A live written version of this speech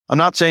I'm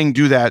not saying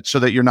do that so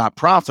that you're not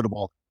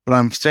profitable, but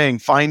I'm saying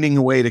finding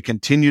a way to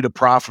continue to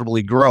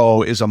profitably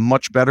grow is a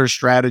much better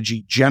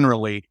strategy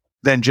generally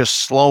than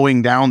just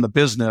slowing down the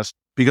business.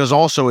 Because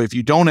also, if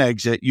you don't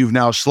exit, you've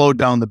now slowed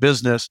down the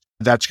business.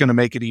 That's going to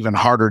make it even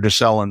harder to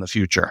sell in the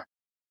future.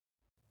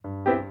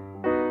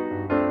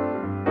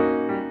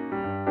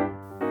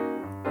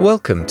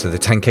 Welcome to the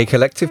 10K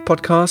Collective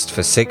podcast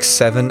for 6,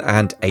 7,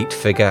 and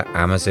 8-figure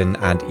Amazon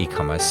and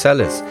e-commerce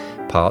sellers,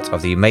 part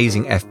of the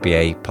amazing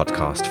FBA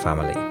podcast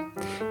family.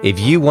 If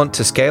you want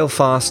to scale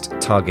fast,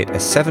 target a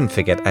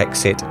 7-figure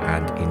exit,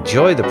 and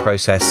enjoy the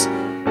process,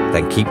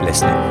 then keep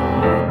listening.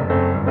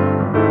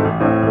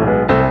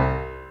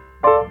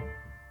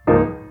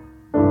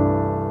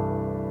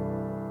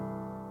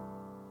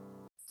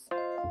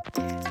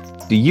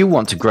 Do you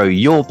want to grow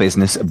your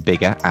business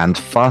bigger and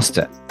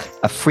faster?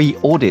 A free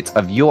audit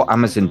of your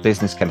Amazon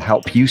business can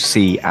help you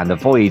see and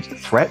avoid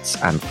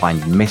threats and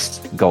find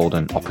missed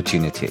golden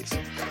opportunities.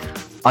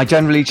 I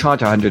generally charge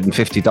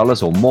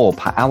 $150 or more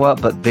per hour,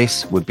 but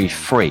this would be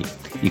free.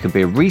 You could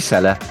be a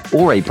reseller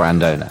or a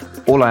brand owner.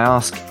 All I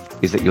ask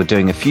is that you're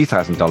doing a few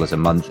 $1,000s a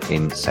month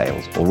in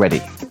sales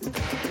already.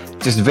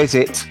 Just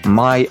visit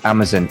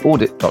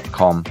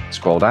myamazonaudit.com,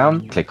 scroll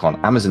down, click on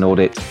Amazon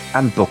Audit,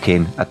 and book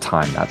in a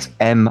time. That's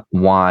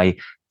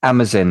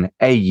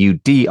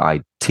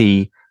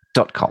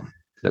myamazonaudit.com.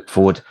 Look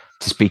forward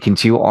to speaking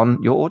to you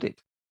on your audit.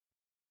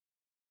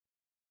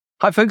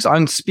 Hi, folks.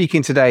 I'm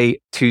speaking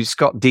today to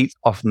Scott Dietz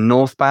of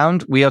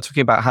Northbound. We are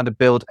talking about how to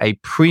build a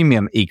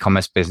premium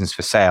e-commerce business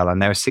for sale. And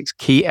there are 6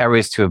 key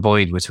areas to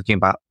avoid. We're talking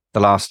about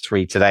the last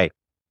 3 today.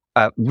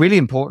 Really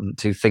important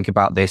to think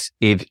about this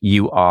if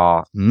you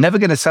are never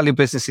going to sell your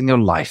business in your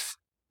life.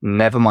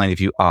 Never mind if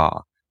you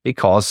are,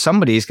 because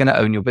somebody is going to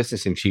own your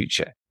business in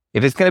future.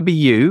 If it's going to be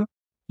you,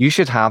 you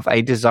should have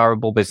a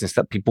desirable business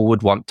that people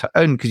would want to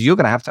own because you're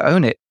going to have to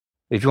own it.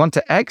 If you want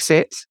to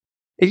exit,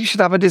 you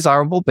should have a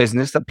desirable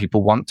business that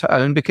people want to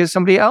own because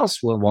somebody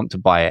else will want to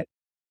buy it.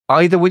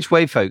 Either which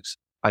way, folks,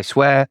 I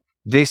swear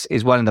this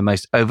is one of the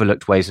most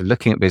overlooked ways of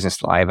looking at business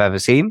that I have ever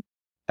seen.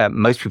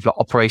 Most people are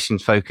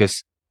operations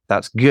focused.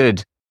 That's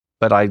good.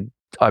 But I'm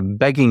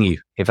begging you,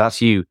 if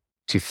that's you,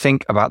 to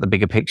think about the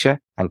bigger picture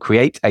and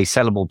create a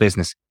sellable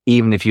business,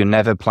 even if you're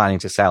never planning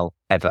to sell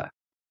ever.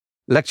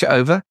 Lecture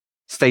over.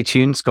 Stay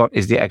tuned. Scott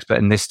is the expert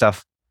in this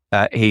stuff.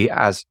 He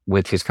has,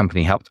 with his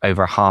company, helped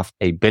over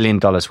 $500 million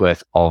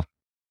worth of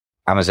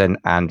Amazon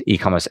and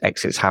e-commerce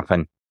exits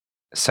happen.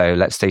 So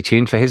let's stay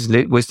tuned for his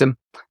wisdom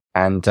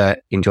and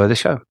enjoy the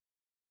show.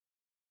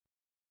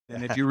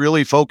 And if you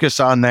really focus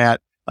on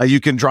that, you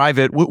can drive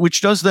it,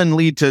 which does then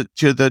lead to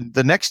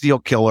the next deal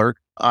killer.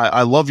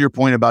 I love your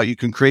point about you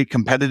can create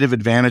competitive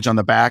advantage on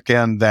the back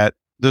end that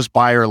this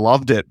buyer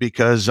loved it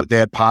because we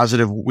had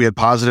positive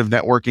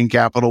networking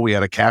capital. We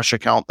had a cash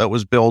account that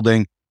was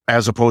building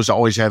as opposed to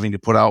always having to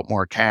put out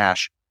more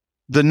cash.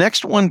 The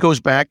next one goes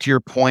back to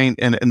your point,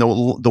 and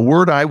the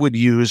word I would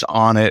use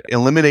on it,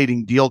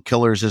 eliminating deal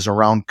killers, is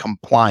around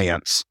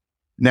compliance.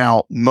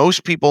 Now,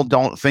 most people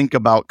don't think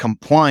about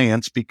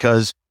compliance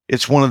because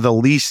it's one of the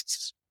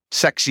least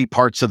sexy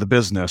parts of the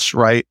business,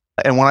 right?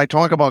 And when I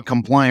talk about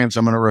compliance,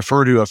 I'm going to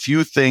refer to a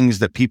few things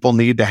that people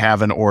need to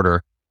have in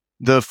order.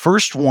 The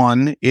first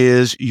one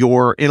is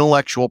your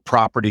intellectual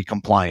property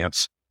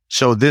compliance.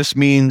 So this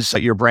means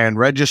that your brand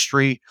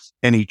registry,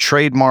 any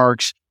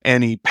trademarks,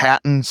 any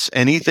patents,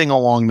 anything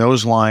along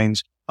those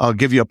lines. I'll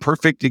give you a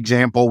perfect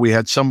example. We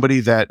had somebody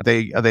that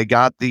they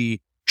got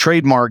the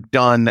trademark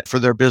done for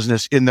their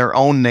business in their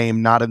own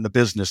name, not in the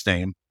business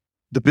name.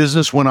 The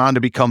business went on to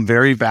become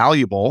very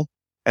valuable.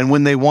 And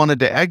when they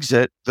wanted to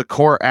exit, the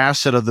core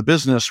asset of the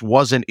business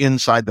wasn't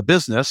inside the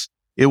business.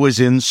 It was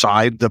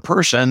inside the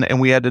person.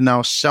 And we had to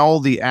now sell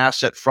the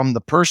asset from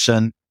the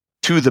person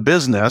to the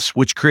business,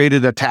 which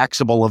created a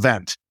taxable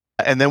event.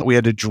 And then we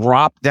had to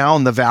drop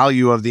down the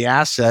value of the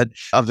asset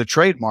of the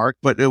trademark,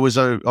 but it was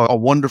a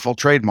wonderful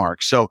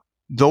trademark. So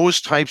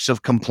those types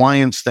of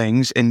compliance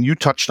things, and you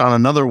touched on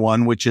another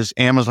one, which is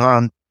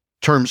Amazon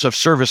terms of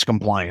service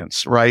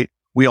compliance, right?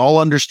 We all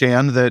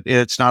understand that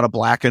it's not a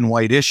black and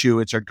white issue.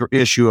 It's an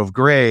issue of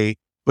gray,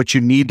 but you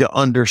need to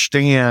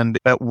understand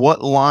at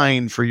what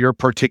line for your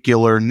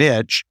particular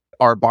niche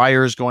are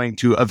buyers going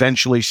to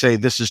eventually say,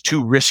 this is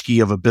too risky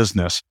of a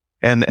business.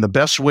 And the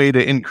best way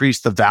to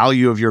increase the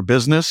value of your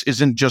business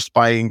isn't just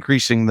by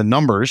increasing the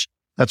numbers.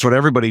 That's what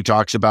everybody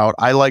talks about.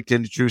 I like to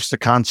introduce the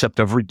concept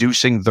of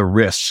reducing the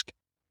risk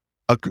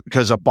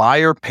because a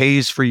buyer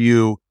pays for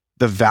you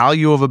the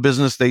value of a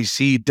business they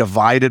see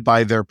divided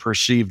by their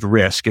perceived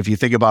risk. If you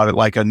think about it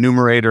like a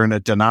numerator and a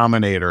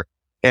denominator,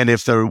 and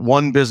if the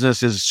one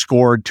business is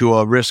scored to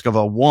a risk of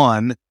a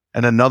 1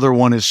 and another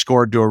one is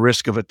scored to a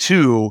risk of a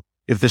 2,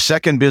 if the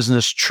second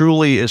business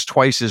truly is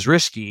twice as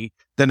risky,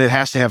 then it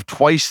has to have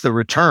twice the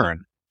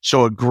return.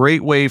 So a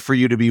great way for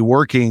you to be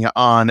working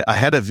on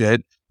ahead of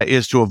it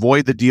is to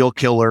avoid the deal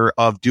killer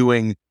of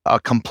doing a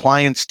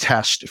compliance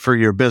test for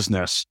your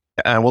business.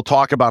 And we'll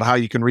talk about how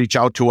you can reach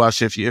out to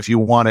us if you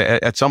want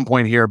to at some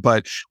point here,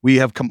 but we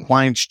have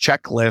compliance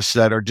checklists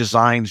that are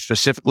designed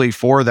specifically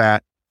for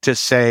that to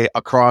say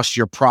across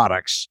your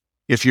products.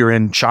 If you're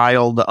in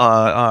child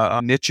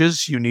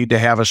niches, you need to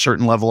have a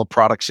certain level of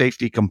product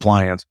safety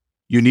compliance.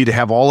 You need to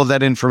have all of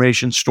that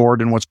information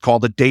stored in what's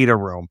called a data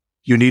room.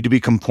 You need to be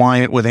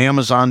compliant with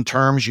Amazon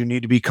terms. You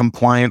need to be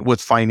compliant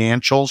with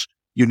financials.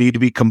 You need to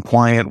be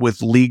compliant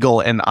with legal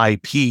and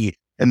IP.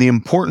 And the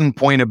important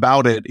point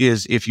about it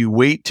is if you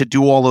wait to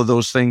do all of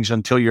those things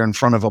until you're in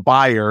front of a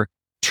buyer,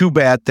 two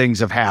bad things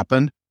have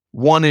happened.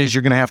 One is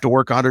you're going to have to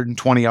work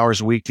 120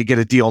 hours a week to get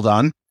a deal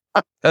done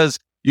because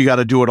you got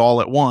to do it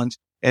all at once.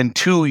 And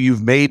two,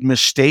 you've made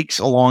mistakes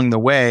along the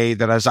way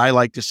that, as I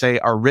like to say,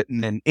 are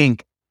written in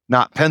ink,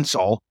 not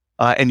pencil,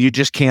 and you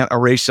just can't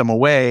erase them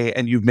away.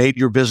 And you've made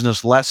your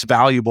business less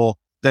valuable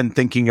than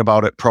thinking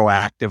about it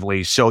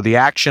proactively. So the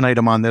action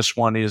item on this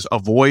one is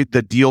avoid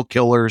the deal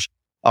killers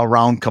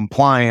around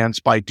compliance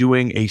by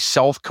doing a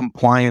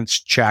self-compliance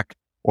check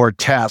or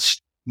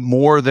test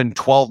more than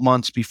 12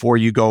 months before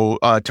you go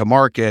to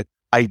market,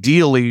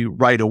 ideally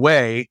right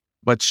away,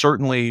 but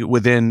certainly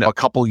within a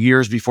couple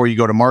years before you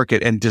go to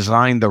market, and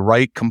design the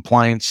right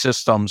compliance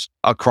systems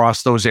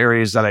across those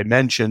areas that I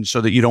mentioned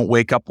so that you don't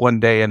wake up one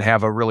day and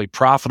have a really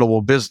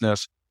profitable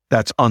business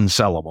that's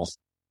unsellable.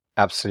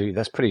 Absolutely.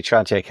 That's pretty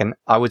tragic. And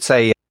I would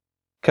say a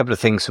couple of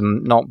things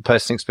from not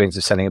personal experience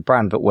of selling a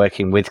brand, but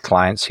working with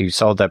clients who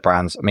sold their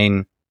brands. I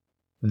mean,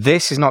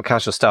 this is not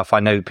casual stuff. I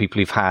know people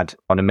who've had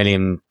on £1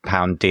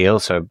 million deal,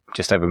 so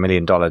just over $1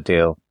 million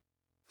deal,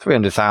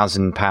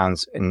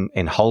 £300,000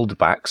 in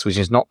holdbacks, which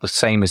is not the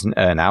same as an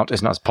earnout.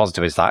 It's not as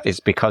positive as that. It's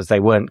because they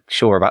weren't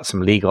sure about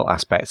some legal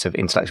aspects of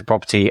intellectual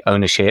property,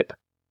 ownership,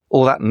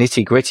 all that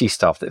nitty gritty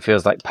stuff that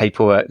feels like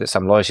paperwork that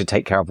some lawyer should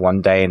take care of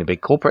one day in a big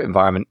corporate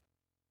environment.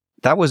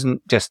 That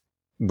wasn't just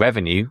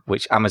revenue,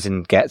 which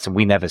Amazon gets and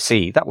we never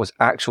see. That was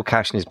actual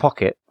cash in his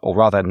pocket, or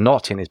rather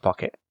not in his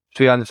pocket,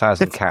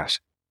 300,000 cash.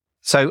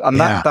 So, and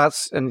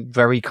that's a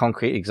very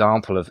concrete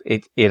example of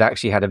it. It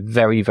actually had a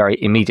very,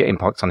 very immediate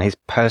impact on his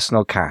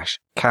personal cash,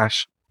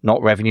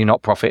 not revenue,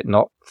 not profit,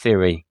 not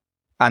theory.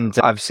 And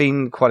I've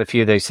seen quite a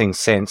few of those things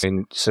since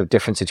in sort of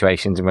different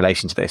situations in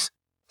relation to this.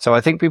 So I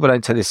think people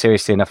don't take this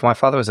seriously enough. My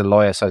father was a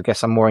lawyer, so I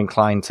guess I'm more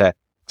inclined to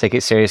take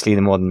it seriously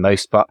more than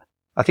most, but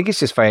I think it's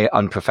just very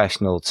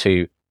unprofessional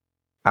to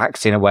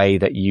act in a way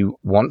that you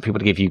want people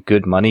to give you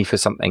good money for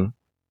something,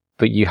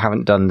 but you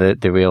haven't done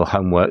the real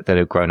homework that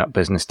a grown-up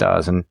business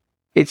does. And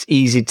it's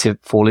easy to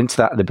fall into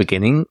that at the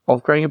beginning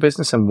of growing a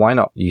business, and why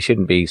not? You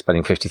shouldn't be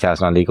spending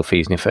 $50,000 on legal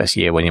fees in your first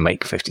year when you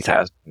make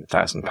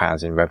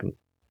 £50,000 in revenue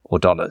or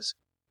dollars.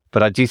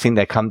 But I do think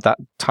that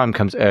time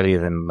comes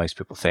earlier than most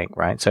people think,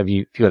 right? So if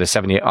you've got a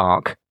 7-year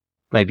arc,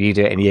 maybe you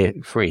do it in year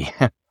 3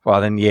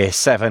 rather than year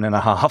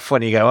 7.5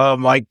 when you go, oh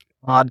my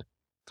God,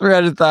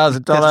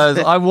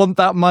 $300,000. I want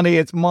that money.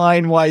 It's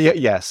mine. Why?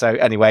 Yeah. So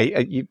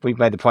anyway, we've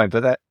made the point,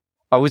 but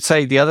I would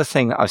say the other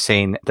thing that I've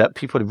seen that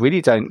people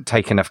really don't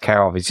take enough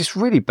care of is just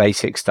really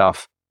basic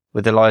stuff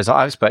with the lawyers that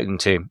I've spoken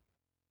to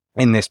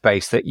in this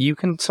space, that you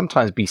can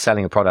sometimes be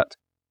selling a product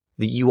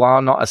that you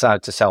are not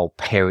allowed to sell,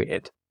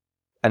 period.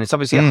 And it's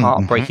obviously a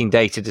heartbreaking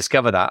day to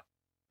discover that,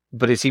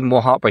 but it's even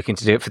more heartbreaking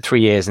to do it for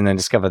 3 years and then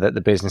discover that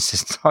the business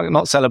is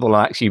not sellable and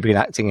actually you've been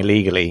acting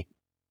illegally.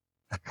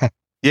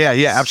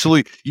 Yeah,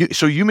 absolutely.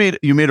 So you made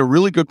a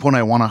really good point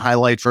I want to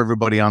highlight for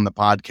everybody on the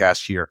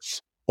podcast here.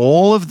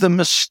 All of the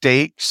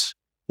mistakes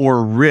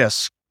or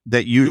risk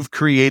that you've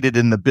created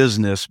in the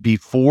business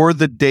before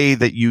the day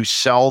that you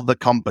sell the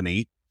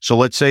company. So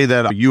let's say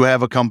that you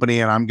have a company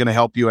and I'm going to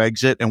help you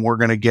exit, and we're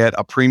going to get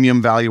a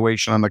premium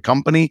valuation on the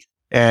company,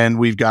 and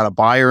we've got a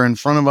buyer in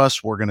front of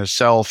us. We're going to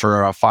sell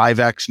for a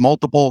 5x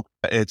multiple.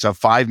 It's a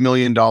 $5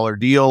 million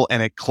deal,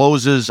 and it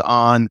closes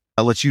on,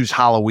 let's use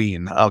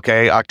Halloween,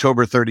 okay,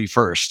 October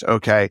 31st,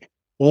 okay.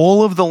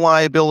 All of the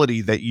liability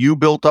that you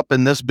built up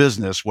in this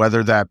business,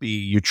 whether that be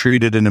you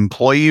treated an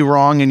employee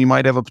wrong and you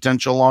might have a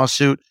potential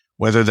lawsuit,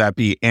 whether that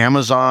be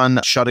Amazon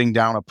shutting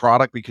down a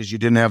product because you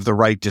didn't have the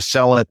right to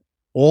sell it,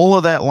 all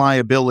of that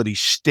liability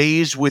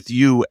stays with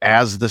you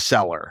as the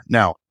seller.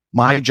 Now,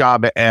 my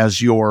job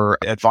as your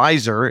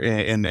advisor,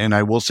 and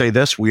I will say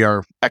this, we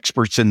are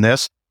experts in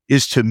this,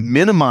 is to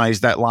minimize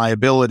that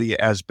liability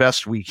as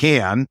best we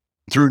can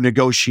through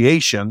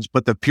negotiations.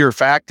 But the pure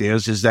fact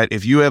is that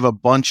if you have a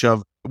bunch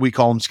of, we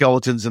call them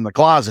skeletons in the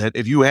closet,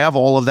 if you have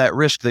all of that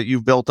risk that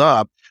you've built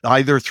up,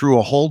 either through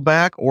a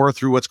holdback or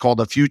through what's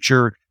called a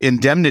future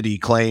indemnity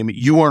claim,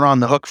 you are on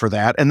the hook for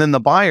that. And then the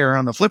buyer,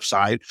 on the flip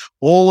side,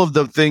 all of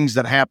the things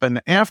that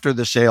happen after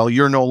the sale,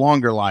 you're no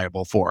longer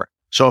liable for.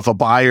 So if a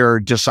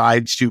buyer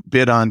decides to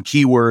bid on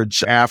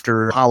keywords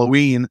after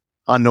Halloween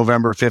on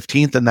November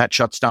 15th and that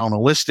shuts down a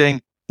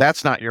listing,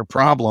 that's not your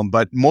problem.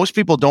 But most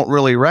people don't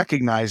really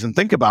recognize and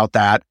think about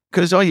that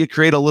because, you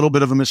create a little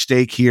bit of a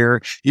mistake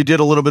here. You did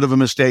a little bit of a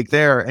mistake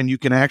there, and you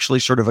can actually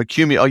sort of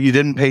accumulate. You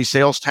didn't pay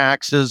sales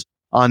taxes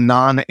on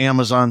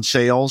non-Amazon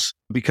sales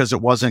because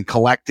it wasn't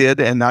collected,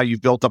 and now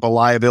you've built up a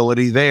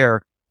liability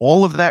there.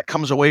 All of that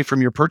comes away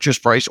from your purchase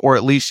price, or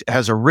at least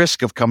has a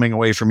risk of coming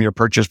away from your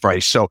purchase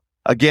price. So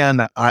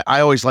again,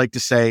 I always like to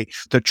say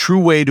the true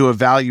way to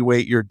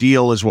evaluate your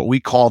deal is what we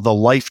call the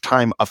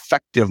lifetime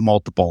effective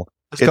multiple.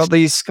 Scott,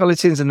 these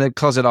skeletons in the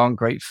closet aren't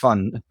great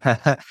fun.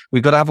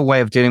 We've got to have a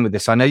way of dealing with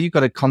this. I know you've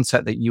got a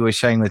concept that you were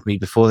sharing with me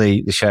before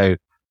the show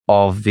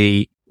of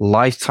the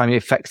lifetime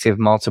effective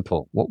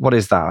multiple. What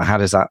is that? How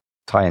does that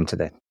tie into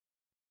this?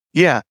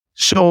 Yeah.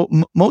 So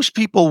most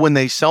people, when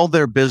they sell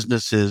their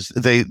businesses,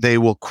 they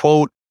will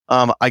quote,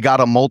 I got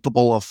a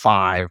multiple of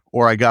 5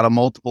 or I got a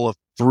multiple of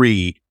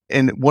 3.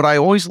 And what I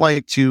always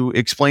like to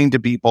explain to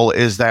people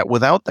is that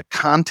without the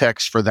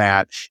context for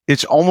that,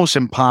 it's almost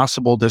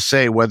impossible to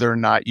say whether or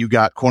not you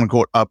got, quote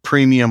unquote, a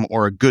premium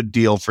or a good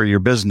deal for your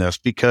business,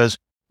 because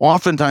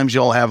oftentimes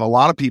you'll have a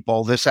lot of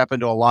people, this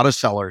happened to a lot of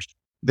sellers.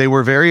 They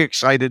were very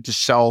excited to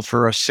sell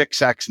for a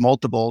 6x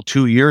multiple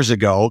 2 years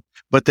ago,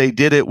 but they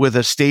did it with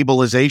a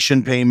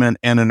stabilization payment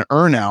and an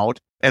earnout.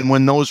 And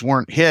when those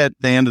weren't hit,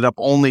 they ended up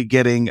only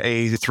getting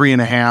a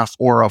 3.5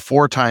 or a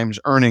 4 times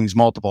earnings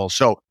multiple.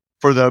 So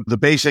for the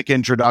basic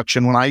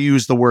introduction, when I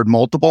use the word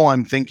multiple,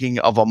 I'm thinking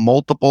of a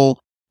multiple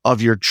of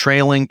your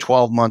trailing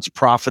 12 months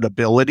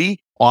profitability,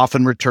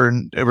 often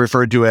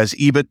referred to as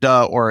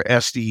EBITDA or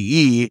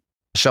SDE,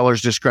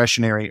 seller's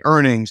discretionary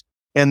earnings.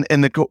 And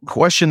the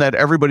question that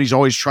everybody's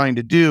always trying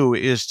to do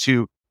is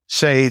to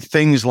say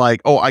things like,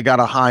 oh, I got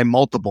a high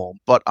multiple,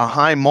 but a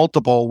high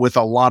multiple with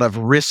a lot of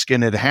risk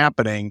in it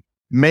happening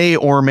may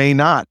or may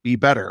not be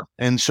better.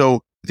 And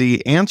so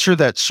the answer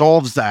that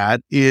solves that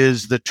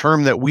is the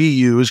term that we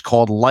use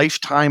called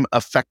lifetime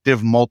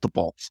effective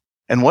multiple.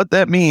 And what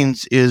that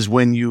means is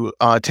when you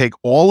take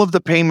all of the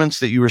payments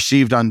that you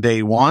received on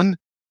day one,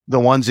 the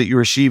ones that you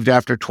received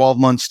after 12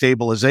 months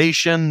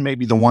stabilization,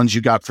 maybe the ones you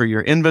got for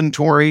your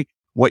inventory,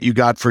 what you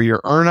got for your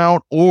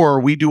earnout, or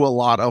we do a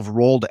lot of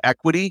rolled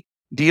equity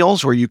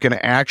deals where you can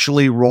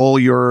actually roll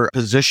your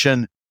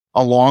position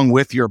along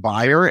with your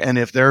buyer. And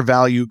if their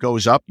value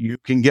goes up, you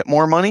can get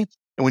more money.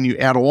 And when you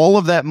add all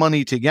of that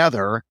money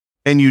together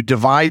and you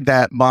divide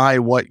that by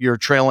what your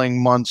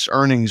trailing month's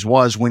earnings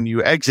was when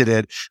you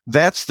exited,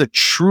 that's the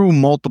true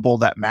multiple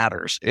that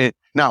matters.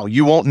 Now,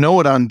 you won't know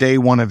it on day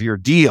one of your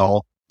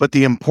deal, but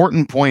the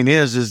important point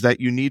is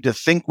that you need to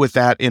think with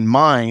that in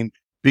mind,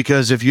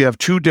 because if you have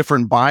 2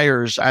 different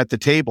buyers at the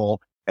table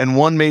and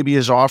one maybe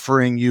is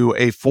offering you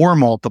a 4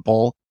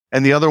 multiple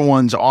and the other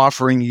one's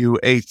offering you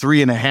a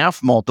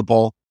 3.5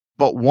 multiple,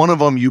 but one of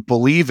them you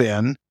believe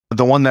in,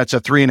 the one that's a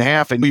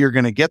 3.5, and you're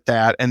going to get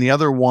that, and the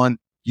other one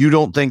you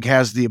don't think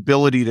has the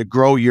ability to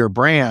grow your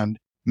brand.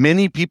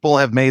 Many people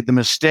have made the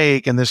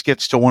mistake, and this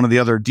gets to one of the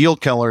other deal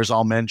killers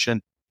I'll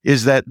mention,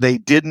 is that they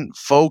didn't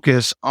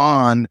focus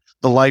on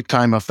the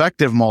lifetime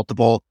effective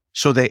multiple.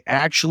 So they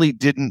actually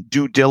didn't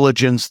due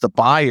diligence the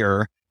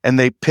buyer, and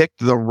they picked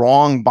the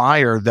wrong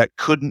buyer that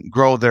couldn't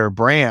grow their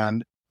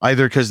brand,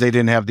 either because they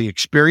didn't have the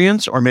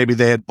experience or maybe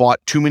they had bought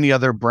too many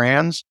other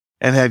brands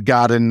and had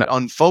gotten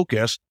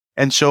unfocused.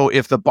 And so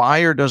if the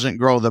buyer doesn't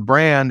grow the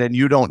brand and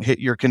you don't hit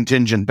your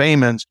contingent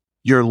payments,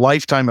 your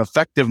lifetime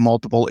effective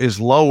multiple is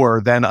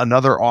lower than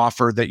another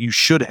offer that you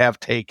should have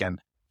taken.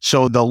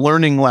 So the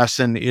learning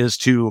lesson is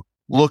to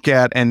look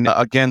at, and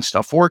against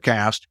a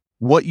forecast,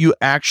 what you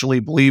actually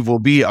believe will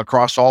be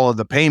across all of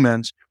the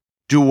payments,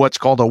 do what's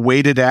called a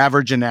weighted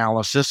average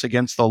analysis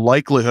against the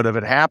likelihood of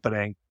it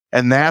happening.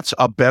 And that's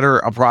a better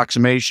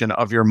approximation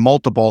of your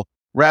multiple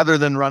rather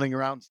than running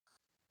around.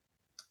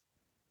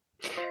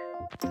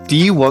 Do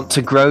you want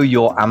to grow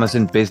your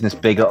Amazon business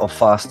bigger or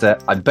faster?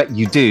 I bet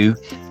you do.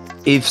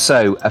 If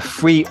so, a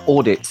free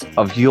audit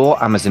of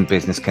your Amazon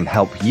business can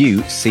help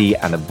you see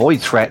and avoid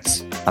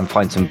threats and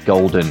find some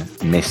golden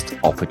missed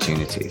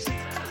opportunities.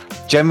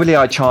 Generally,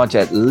 I charge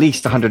at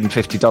least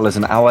 $150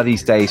 an hour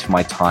these days for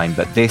my time,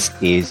 but this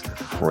is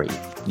free.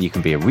 You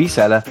can be a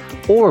reseller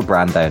or a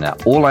brand owner.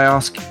 All I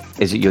ask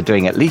is that you're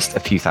doing at least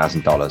a few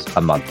 $1,000s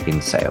a month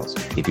in sales.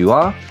 If you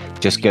are,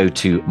 just go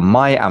to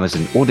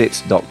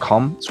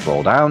myamazonaudit.com,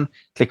 scroll down,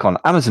 click on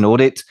Amazon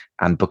Audit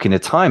and book in a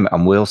time,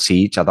 and we'll see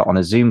each other on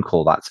a Zoom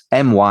call. That's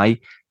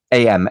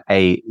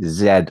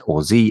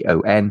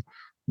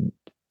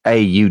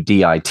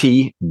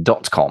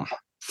myamazonAudit.com.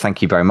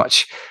 Thank you very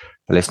much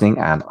for listening,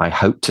 and I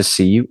hope to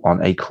see you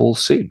on a call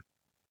soon.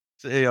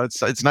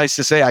 It's nice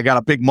to say I got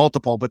a big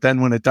multiple, but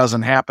then when it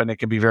doesn't happen, it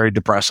can be very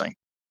depressing.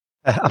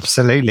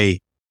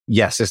 Absolutely.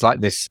 Yes, it's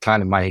like this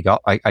client of mine, he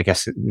got, I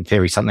guess in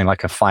theory, something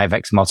like a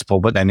 5x multiple,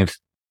 but then if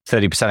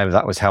 30% of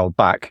that was held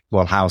back,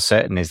 well, how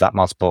certain is that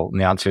multiple? And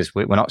the answer is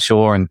we're not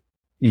sure. And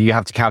you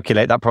have to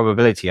calculate that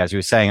probability, as you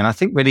were saying. And I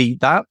think really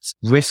that's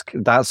risk.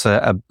 That's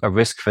a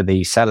risk for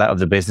the seller of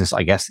the business,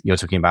 I guess you're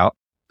talking about.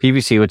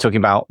 Previously, we're talking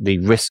about the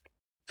risk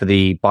for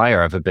the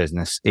buyer of a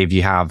business. If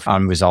you have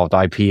unresolved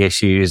IP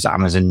issues,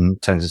 Amazon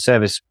terms of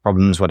service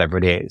problems, whatever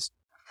it is.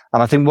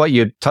 And I think what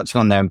you're touching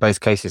on there in both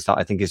cases that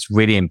I think is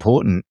really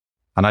important,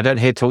 and I don't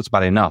hear talked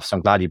about it enough, so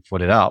I'm glad you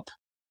brought it up.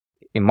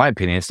 In my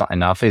opinion, it's not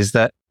enough, is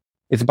that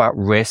it's about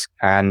risk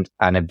and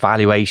an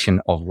evaluation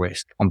of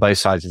risk on both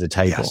sides of the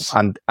table. Yes.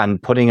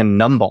 And putting a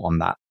number on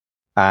that,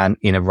 and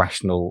in a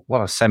rational,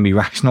 well, a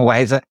semi-rational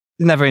way. It's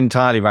never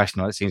entirely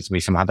rational. It seems to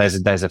me somehow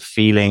there's a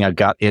feeling, a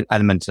gut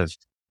element of,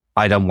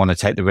 I don't want to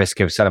take the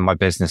risk of selling my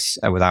business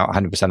without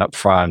 100%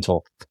 upfront,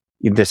 or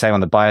the same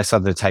on the buyer side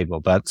of the table.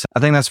 But I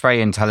think that's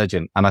very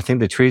intelligent. And I think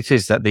the truth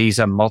is that there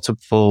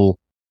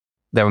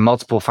are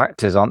multiple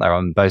factors, aren't there,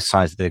 on both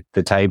sides of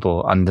the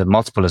table, and the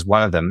multiple is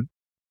one of them.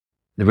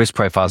 The risk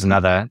profile is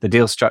another. The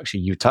deal structure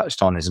you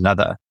touched on is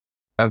another.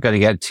 I'm going to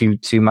get too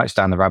much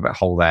down the rabbit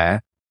hole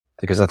there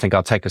because I think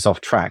I'll take us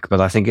off track.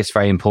 But I think it's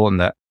very important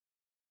that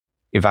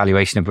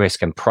evaluation of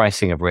risk and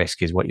pricing of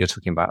risk is what you're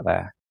talking about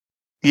there.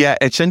 Yeah,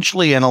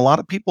 essentially. And a lot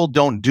of people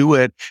don't do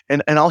it.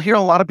 And I'll hear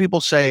a lot of people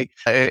say,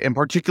 and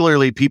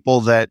particularly people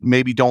that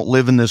maybe don't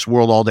live in this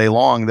world all day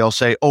long, they'll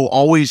say, oh,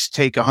 always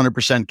take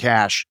 100%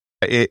 cash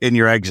in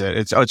your exit.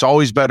 It's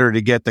always better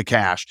to get the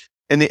cash.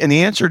 And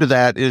the answer to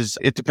that is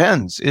it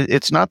depends.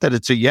 It's not that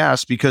it's a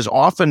yes, because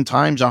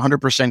oftentimes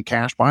 100%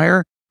 cash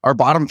buyer are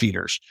bottom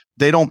feeders.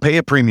 They don't pay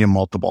a premium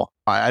multiple.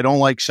 I don't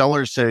like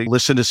sellers to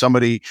listen to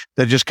somebody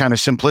that just kind of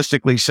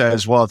simplistically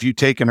says, well, if you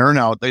take an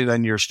earnout,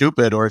 then you're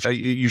stupid, or if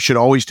you should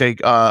always take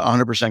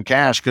 100%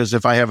 cash. Because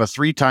if I have a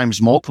 3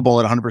 times multiple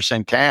at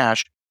 100%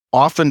 cash,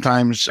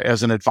 oftentimes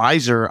as an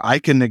advisor, I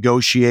can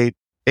negotiate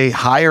a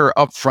higher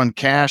upfront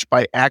cash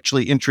by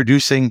actually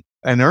introducing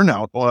an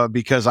earnout,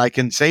 because I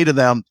can say to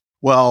them,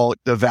 well,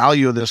 the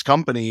value of this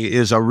company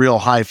is a real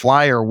high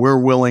flyer. We're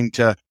willing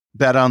to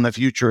bet on the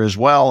future as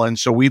well. And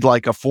so we'd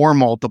like a 4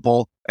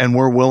 multiple, and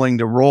we're willing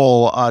to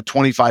roll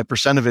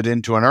 25% of it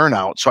into an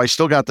earnout. So I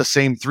still got the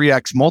same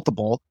 3x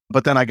multiple,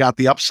 but then I got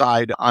the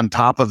upside on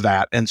top of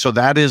that. And so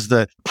that is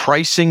the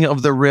pricing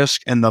of the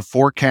risk and the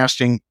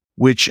forecasting,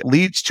 which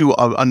leads to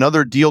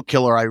another deal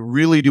killer I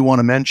really do want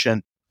to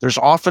mention. There's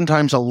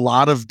oftentimes a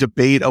lot of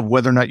debate of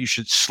whether or not you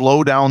should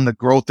slow down the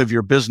growth of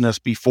your business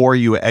before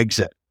you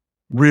exit.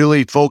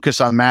 Really focus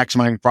on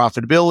maximizing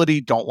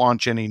profitability. Don't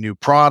launch any new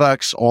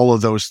products, all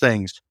of those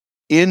things.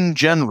 In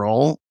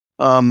general,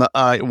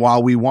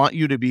 while we want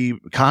you to be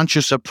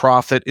conscious of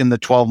profit in the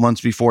 12 months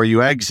before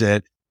you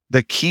exit,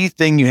 the key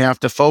thing you have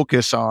to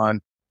focus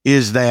on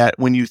is that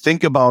when you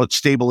think about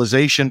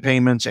stabilization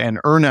payments and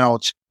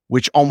earnouts,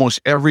 which almost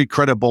every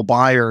credible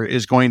buyer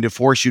is going to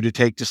force you to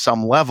take to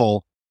some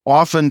level,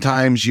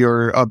 oftentimes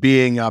you're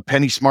being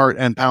penny smart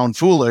and pound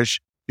foolish,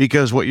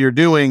 because what you're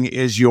doing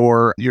is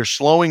you're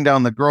slowing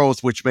down the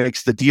growth, which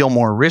makes the deal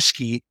more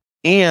risky,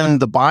 and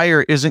the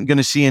buyer isn't going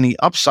to see any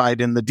upside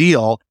in the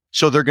deal,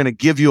 so they're going to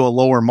give you a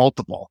lower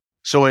multiple.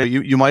 So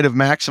you might have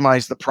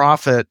maximized the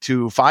profit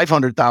to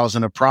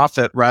 500,000 of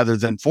profit rather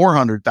than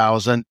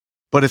 400,000,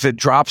 but if it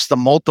drops the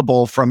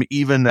multiple from,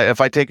 even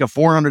if I take a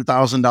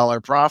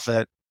 $400,000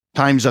 profit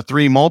times a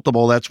 3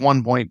 multiple, that's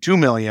 1.2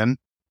 million.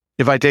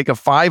 If I take a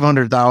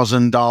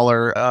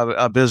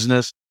 $500,000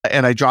 business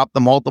and I drop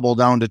the multiple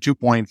down to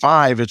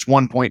 2.5, it's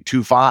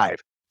 1.25.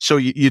 So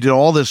you did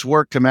all this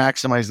work to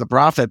maximize the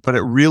profit, but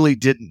it really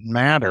didn't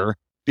matter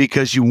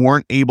because you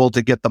weren't able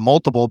to get the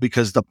multiple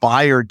because the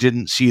buyer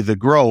didn't see the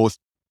growth,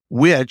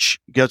 which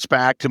gets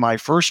back to my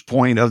first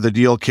point of the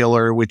deal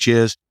killer, which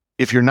is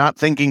if you're not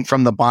thinking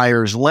from the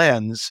buyer's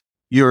lens,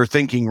 you're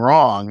thinking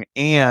wrong.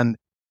 And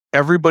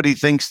everybody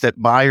thinks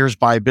that buyers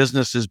buy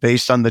businesses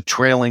based on the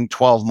trailing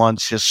 12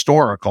 months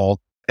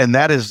historical, and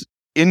that is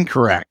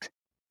incorrect.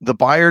 The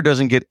buyer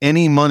doesn't get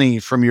any money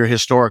from your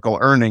historical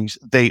earnings.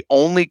 They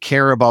only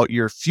care about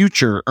your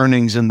future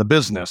earnings in the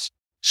business.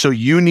 So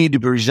you need to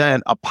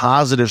present a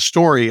positive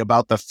story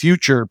about the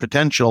future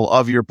potential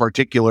of your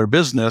particular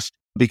business,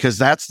 because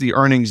that's the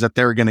earnings that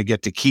they're going to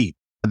get to keep.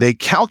 They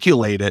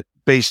calculate it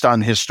based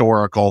on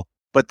historical,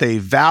 but they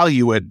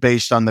value it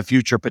based on the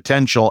future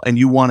potential. And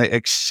you want to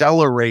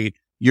accelerate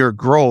your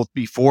growth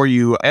before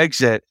you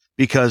exit,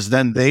 because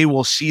then they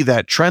will see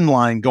that trend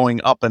line going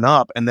up and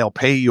up, and they'll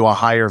pay you a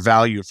higher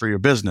value for your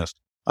business.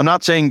 I'm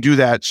not saying do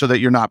that so that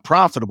you're not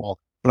profitable,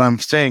 but I'm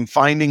saying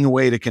finding a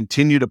way to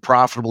continue to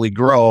profitably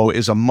grow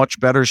is a much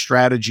better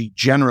strategy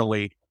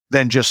generally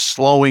than just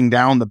slowing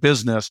down the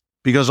business.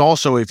 Because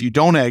also, if you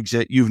don't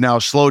exit, you've now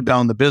slowed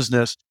down the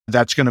business.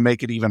 That's going to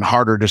make it even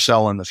harder to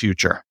sell in the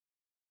future.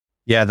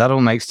 Yeah, that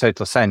all makes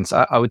total sense.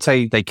 I would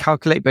say they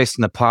calculate based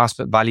on the past,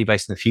 but value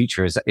based on the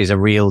future is a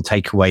real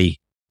takeaway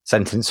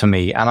sentence for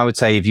me. And I would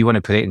say, if you want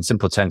to put it in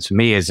simple terms for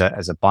me as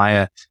a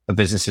buyer of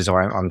businesses,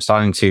 or I'm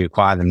starting to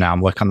acquire them now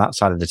and work on that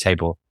side of the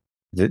table,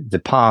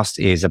 the past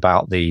is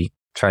about the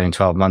trailing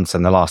 12 months,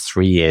 and the last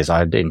 3 years,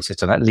 I'd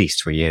insist on at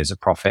least 3 years of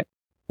profit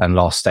and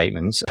loss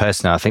statements.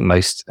 Personally, I think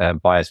most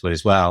buyers would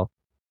as well.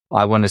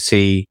 I want to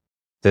see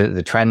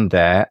the trend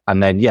there.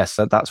 And then, yes,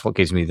 that's what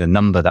gives me the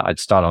number that I'd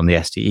start on the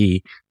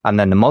SDE. And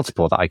then the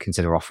multiple that I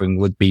consider offering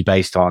would be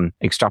based on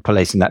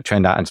extrapolating that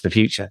trend out into the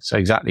future. So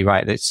exactly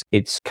right.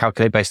 It's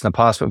calculated based on the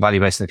past, but value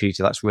based on the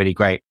future. That's really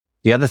great.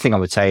 The other thing I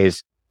would say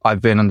is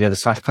I've been on the other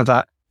side of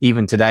that.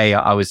 Even today,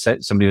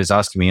 somebody was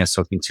asking me, I was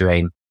talking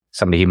to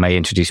somebody who may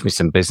introduce me to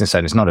some business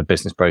owners, not a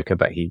business broker,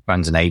 but he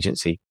runs an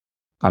agency.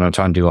 And I'm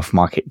trying to do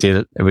off-market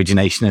deal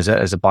origination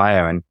as a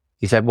buyer. And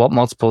he said, what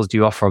multiples do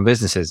you offer on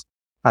businesses?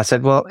 I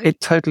said, well,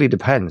 it totally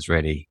depends,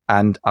 really.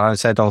 And I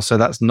said, also,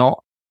 that's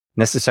not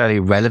necessarily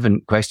a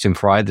relevant question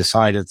for either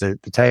side of the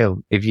tale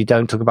if you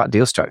don't talk about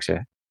deal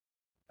structure.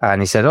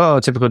 And he said, oh,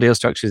 typical deal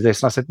structure is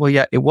this. And I said, well,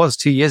 yeah, it was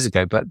 2 years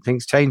ago, but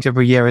things change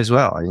every year as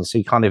well. And so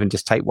you can't even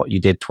just take what you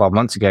did 12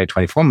 months ago,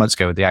 24 months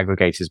ago with the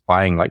aggregators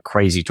buying like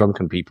crazy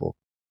drunken people.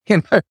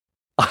 You know,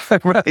 I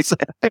realized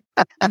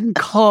you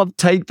can't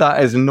take that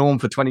as a norm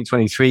for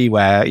 2023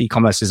 where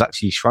e-commerce has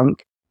actually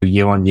shrunk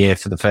year on year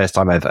for the first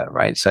time ever,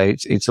 right? So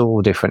it's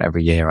all different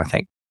every year, I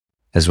think,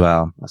 as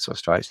well. That's what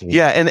strikes me.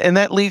 Yeah, and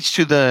that leads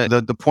to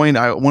the point.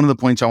 One of the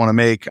points I want to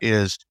make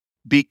is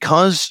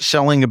because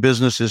selling a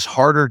business is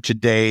harder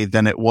today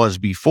than it was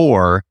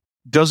before,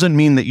 doesn't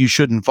mean that you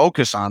shouldn't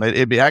focus on it.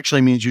 It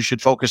actually means you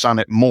should focus on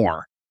it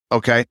more.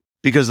 Okay,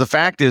 because the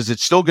fact is,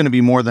 it's still going to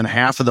be more than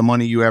half of the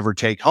money you ever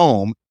take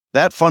home.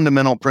 That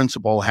fundamental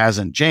principle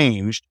hasn't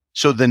changed.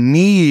 So the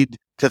need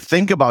to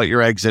think about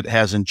your exit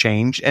hasn't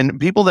changed. And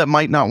people that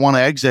might not want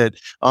to exit,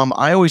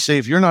 I always say,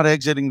 if you're not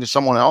exiting to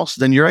someone else,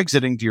 then you're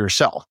exiting to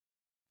yourself.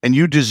 And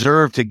you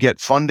deserve to get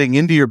funding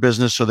into your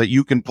business so that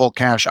you can pull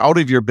cash out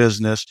of your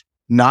business,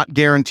 not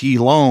guarantee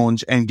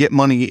loans, and get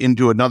money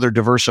into another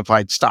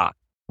diversified stock.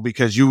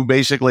 Because you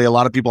basically, a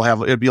lot of people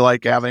it'd be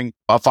like having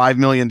a $5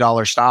 million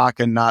stock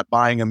and not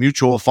buying a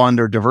mutual fund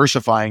or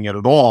diversifying it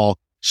at all.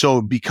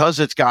 So because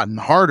it's gotten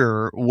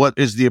harder, what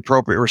is the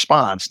appropriate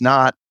response?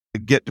 Not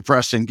get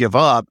depressed and give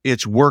up.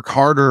 It's work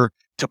harder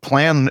to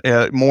plan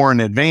more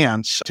in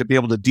advance to be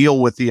able to deal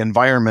with the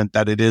environment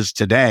that it is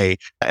today.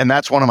 And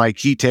that's one of my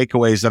key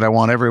takeaways that I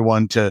want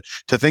everyone to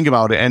think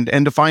about and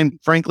to find,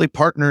 frankly,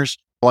 partners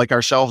like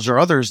ourselves or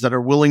others that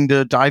are willing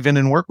to dive in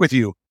and work with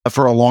you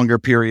for a longer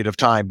period of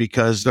time,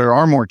 because there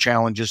are more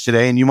challenges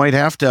today and you might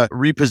have to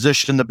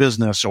reposition the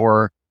business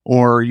or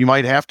you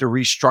might have to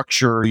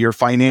restructure your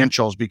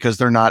financials because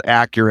they're not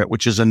accurate,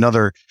 which is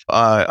another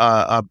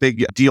a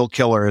big deal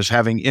killer, is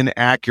having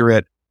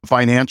inaccurate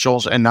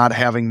financials and not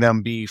having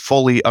them be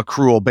fully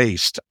accrual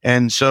based.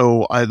 And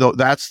so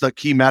that's the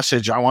key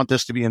message. I want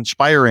this to be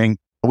inspiring.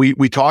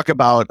 We talk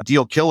about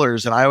deal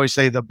killers, and I always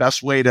say the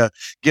best way to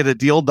get a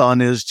deal done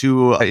is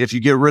to, if you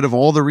get rid of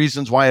all the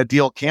reasons why a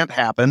deal can't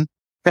happen,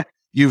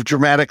 you've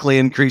dramatically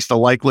increased the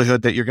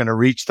likelihood that you're going to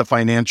reach the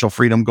financial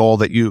freedom goal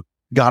that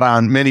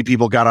many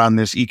people got on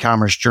this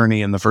e-commerce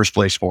journey in the first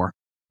place for.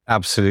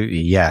 Absolutely.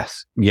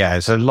 Yes. Yeah.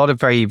 It's a lot of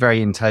very,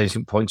 very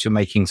intelligent points you're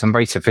making, some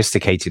very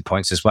sophisticated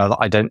points as well that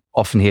I don't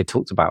often hear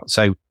talked about.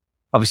 So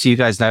obviously you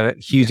guys know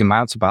huge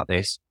amounts about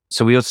this.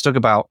 So we also talk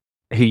about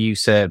who you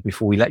serve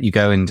before we let you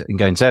go and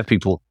go and serve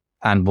people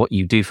and what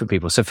you do for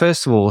people. So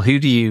first of all, who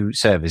do you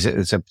serve? Is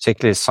it a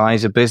particular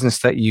size of business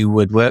that you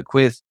would work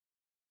with?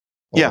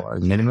 Yeah.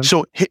 Minimum?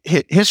 So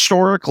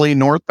historically,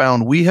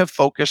 Northbound, we have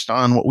focused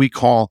on what we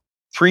call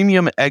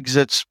premium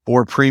exits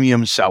for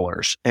premium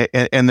sellers.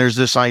 And there's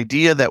this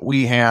idea that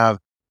we have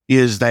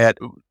is that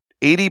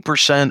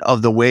 80%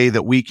 of the way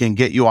that we can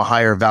get you a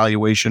higher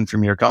valuation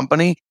from your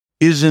company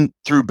isn't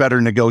through better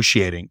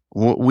negotiating.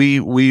 We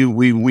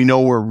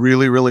know we're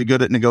really, really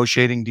good at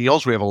negotiating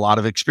deals. We have a lot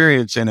of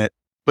experience in it,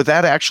 but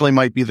that actually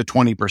might be the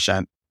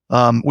 20%,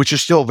 which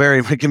is still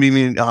it can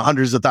be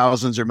hundreds of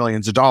thousands or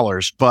millions of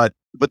dollars. But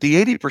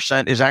the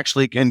 80% is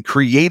actually in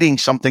creating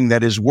something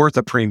that is worth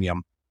a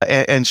premium.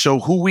 And so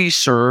who we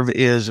serve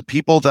is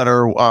people that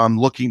are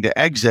looking to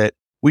exit.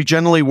 We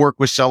generally work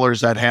with sellers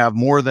that have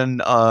more than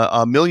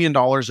 $1 million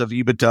of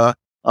EBITDA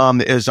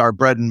is our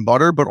bread and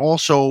butter, but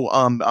also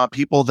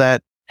people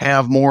that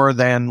have more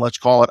than, let's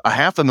call it,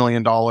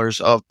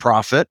 $500,000 of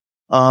profit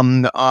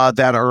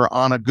that are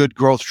on a good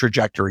growth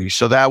trajectory.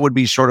 So that would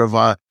be sort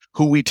of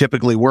who we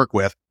typically work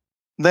with.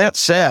 That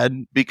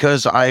said,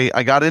 because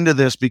I got into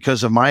this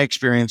because of my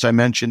experience I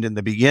mentioned in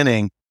the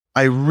beginning,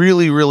 I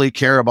really, really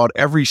care about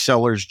every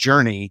seller's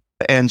journey.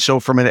 And so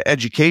from an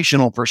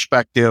educational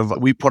perspective,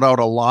 we put out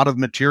a lot of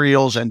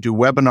materials and do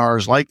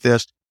webinars like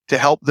this to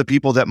help the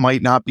people that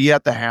might not be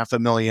at the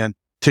 $500,000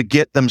 to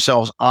get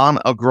themselves on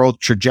a growth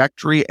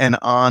trajectory and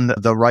on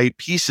the right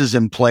pieces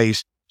in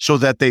place so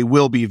that they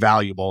will be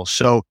valuable.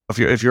 So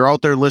if you're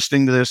out there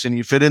listening to this and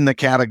you fit in the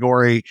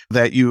category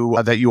that you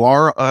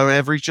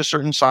have reached a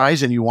certain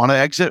size and you want to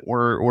exit,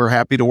 we're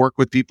happy to work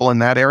with people in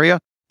that area.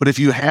 But if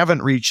you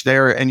haven't reached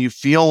there and you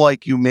feel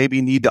like you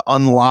maybe need to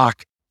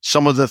unlock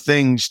some of the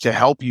things to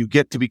help you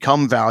get to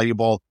become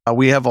valuable,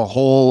 we have a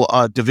whole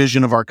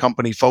division of our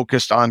company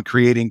focused on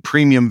creating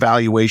premium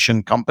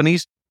valuation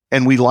companies.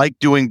 And we like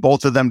doing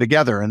both of them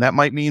together. And that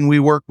might mean we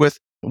work with,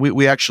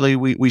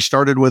 we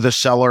started with a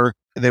seller.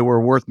 They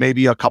were worth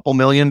maybe a couple $1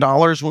 million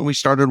when we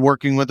started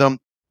working with them.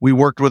 We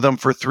worked with them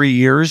for 3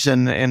 years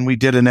and we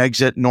did an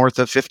exit north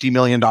of $50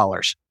 million.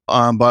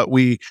 But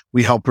we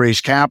help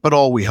raise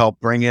capital. We help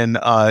bring in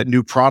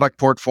new product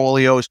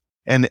portfolios.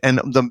 And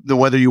the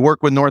whether you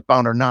work with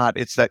Northbound or not,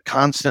 it's that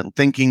constant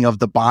thinking of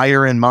the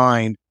buyer in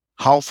mind.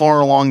 How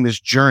far along this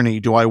journey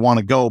do I want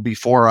to go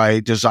before I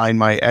design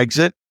my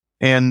exit?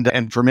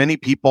 And for many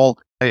people,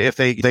 if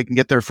they can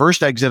get their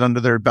first exit under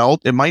their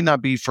belt, it might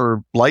not be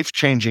for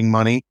life-changing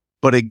money,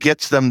 but it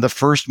gets them the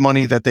first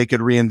money that they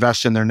could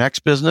reinvest in their next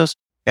business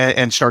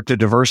and start to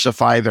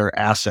diversify their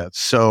assets.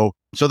 So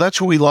that's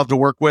who we love to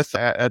work with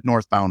at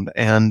Northbound.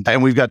 And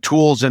we've got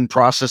tools and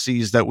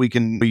processes that we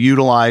can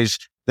utilize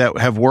that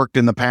have worked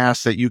in the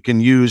past that you can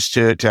use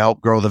to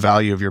help grow the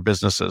value of your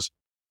businesses.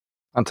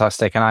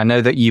 Fantastic. And I know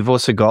that you've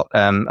also got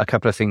a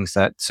couple of things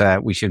that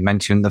we should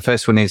mention. The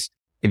first one is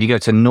if you go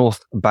to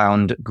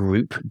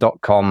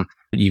northboundgroup.com,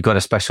 you've got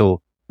a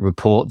special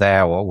report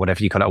there or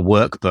whatever, you call it, a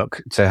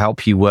workbook to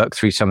help you work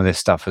through some of this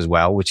stuff as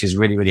well, which is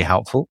really, really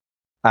helpful.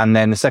 And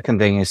then the second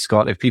thing is,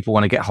 Scott, if people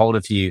want to get hold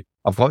of you,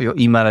 I've got your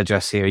email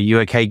address here. Are you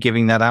okay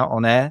giving that out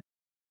on air?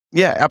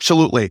 Yeah,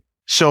 absolutely.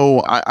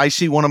 So I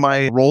see one of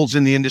my roles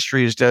in the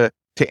industry is to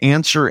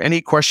answer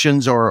any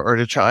questions or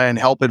to try and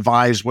help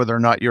advise whether or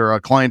not you're a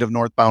client of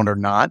Northbound or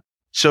not.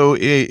 So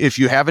if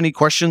you have any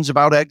questions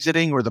about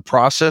exiting or the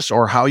process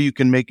or how you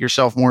can make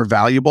yourself more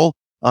valuable,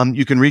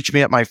 you can reach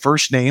me at my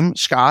first name,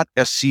 Scott,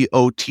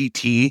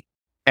 SCOTT,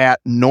 at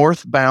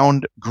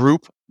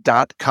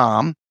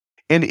northboundgroup.com.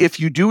 And if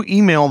you do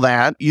email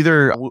that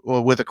either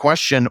with a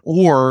question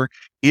or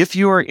if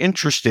you are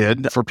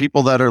interested, for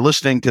people that are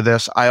listening to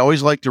this, I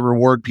always like to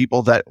reward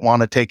people that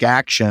want to take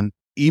action.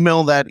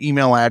 Email that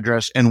email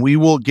address and we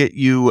will get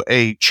you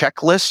a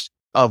checklist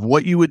of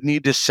what you would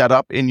need to set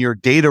up in your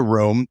data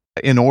room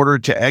in order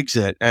to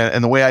exit.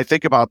 And the way I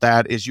think about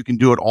that is you can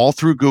do it all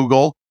through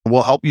Google.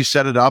 We'll help you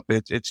set it up.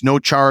 It's no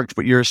charge,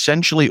 but you're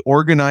essentially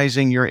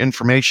organizing your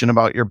information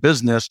about your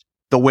business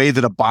the way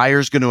that a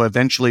buyer's going to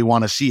eventually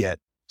want to see it.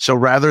 So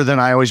rather than,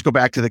 I always go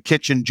back to the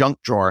kitchen junk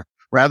drawer,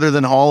 rather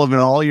than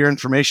all your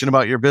information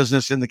about your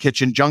business in the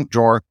kitchen junk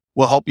drawer,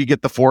 we'll help you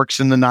get the forks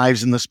and the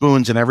knives and the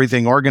spoons and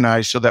everything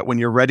organized so that when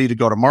you're ready to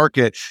go to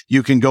market,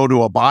 you can go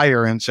to a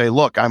buyer and say,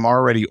 look, I'm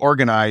already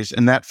organized.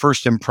 And that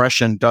first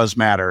impression does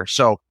matter.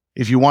 So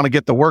if you want to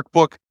get the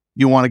workbook,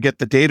 you want to get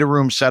the data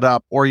room set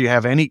up, or you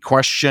have any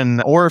question,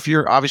 or if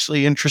you're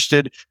obviously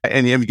interested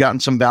and you've gotten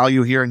some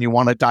value here and you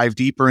want to dive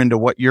deeper into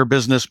what your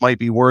business might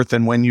be worth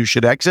and when you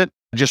should exit,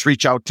 just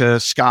reach out to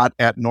Scott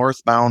at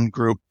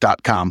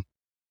northboundgroup.com.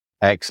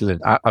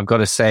 Excellent. I've got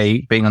to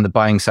say, being on the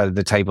buying side of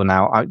the table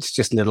now, it's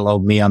just little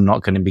old me. I'm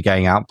not going to be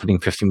going out putting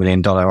 $50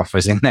 million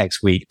offers in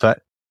next week. But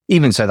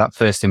even so, that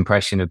first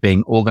impression of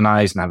being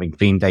organized and having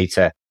clean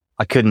data,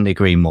 I couldn't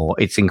agree more.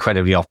 It's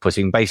incredibly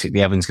off-putting.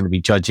 Basically, everyone's going to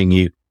be judging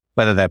you,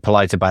 whether they're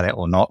polite about it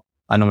or not.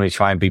 I normally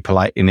try and be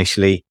polite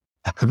initially,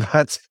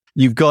 but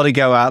you've got to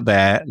go out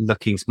there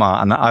looking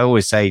smart. And I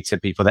always say to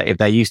people that if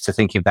they're used to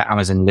thinking of their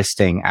Amazon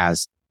listing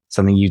as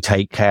something you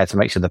take care to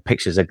make sure the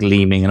pictures are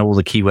gleaming and all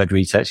the keyword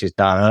research is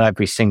done and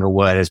every single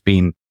word has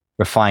been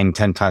refined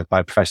 10 times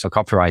by a professional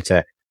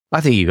copywriter, I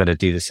think you've got to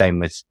do the same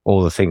with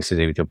all the things to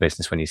do with your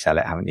business when you sell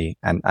it, haven't you?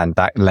 And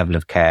that level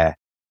of care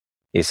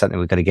is something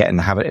we've got to get in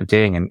the habit of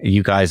doing. And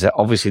you guys are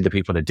obviously the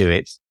people that do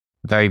it.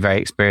 Very, very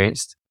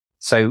experienced.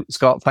 So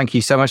Scott, thank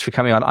you so much for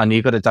coming on. I know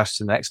you've got to dash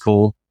to the next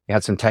call. We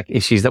had some tech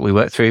issues that we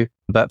worked through,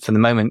 but for the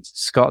moment,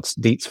 Scott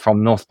Dietz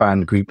from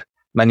Northbound Group,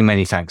 many,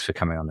 many thanks for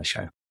coming on the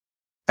show.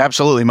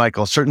 Absolutely,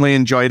 Michael. Certainly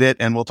enjoyed it,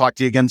 and we'll talk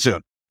to you again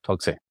soon.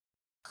 Talk soon.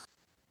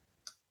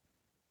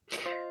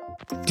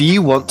 Do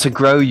you want to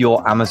grow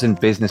your Amazon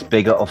business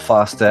bigger or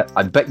faster?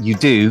 I bet you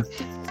do.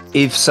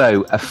 If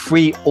so, a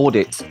free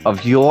audit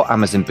of your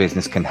Amazon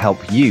business can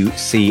help you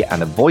see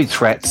and avoid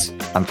threats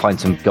and find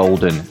some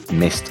golden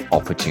missed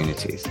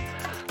opportunities.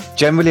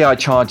 Generally, I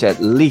charge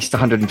at least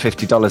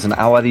 $150 an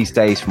hour these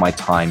days for my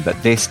time, but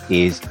this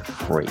is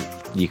free.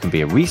 You can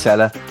be a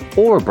reseller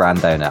or a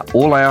brand owner.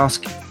 All I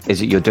ask is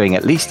that you're doing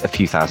at least a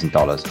few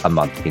 $1,000s a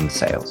month in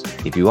sales.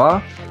 If you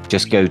are,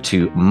 just go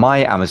to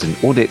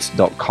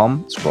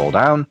myamazonaudit.com, scroll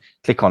down,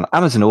 click on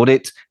Amazon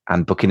Audit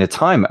and book in a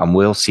time and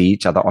we'll see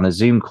each other on a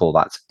Zoom call.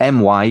 That's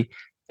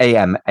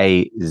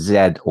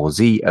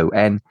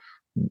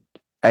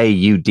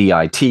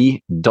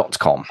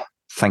myamazonAudit.com.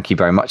 Thank you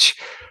very much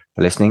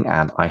for listening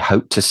and I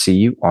hope to see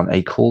you on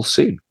a call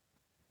soon.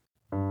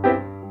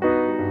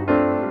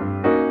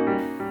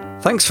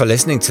 Thanks for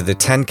listening to the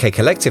 10K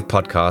Collective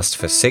podcast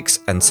for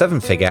 6- and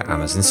 7-figure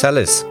Amazon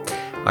sellers.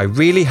 I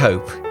really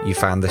hope you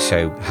found the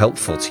show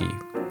helpful to you.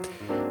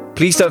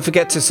 Please don't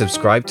forget to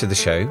subscribe to the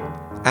show.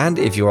 And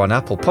if you're on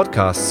Apple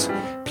Podcasts,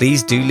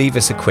 please do leave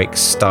us a quick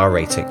star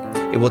rating.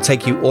 It will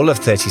take you all of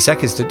 30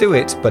 seconds to do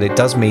it, but it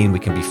does mean we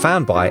can be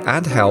found by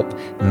and help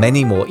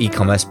many more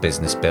e-commerce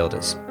business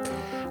builders.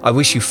 I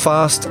wish you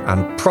fast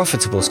and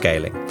profitable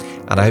scaling,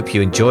 and I hope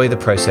you enjoy the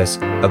process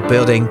of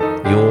building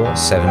your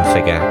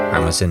 7-figure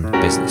Amazon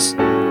business.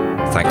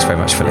 Thanks very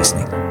much for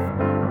listening.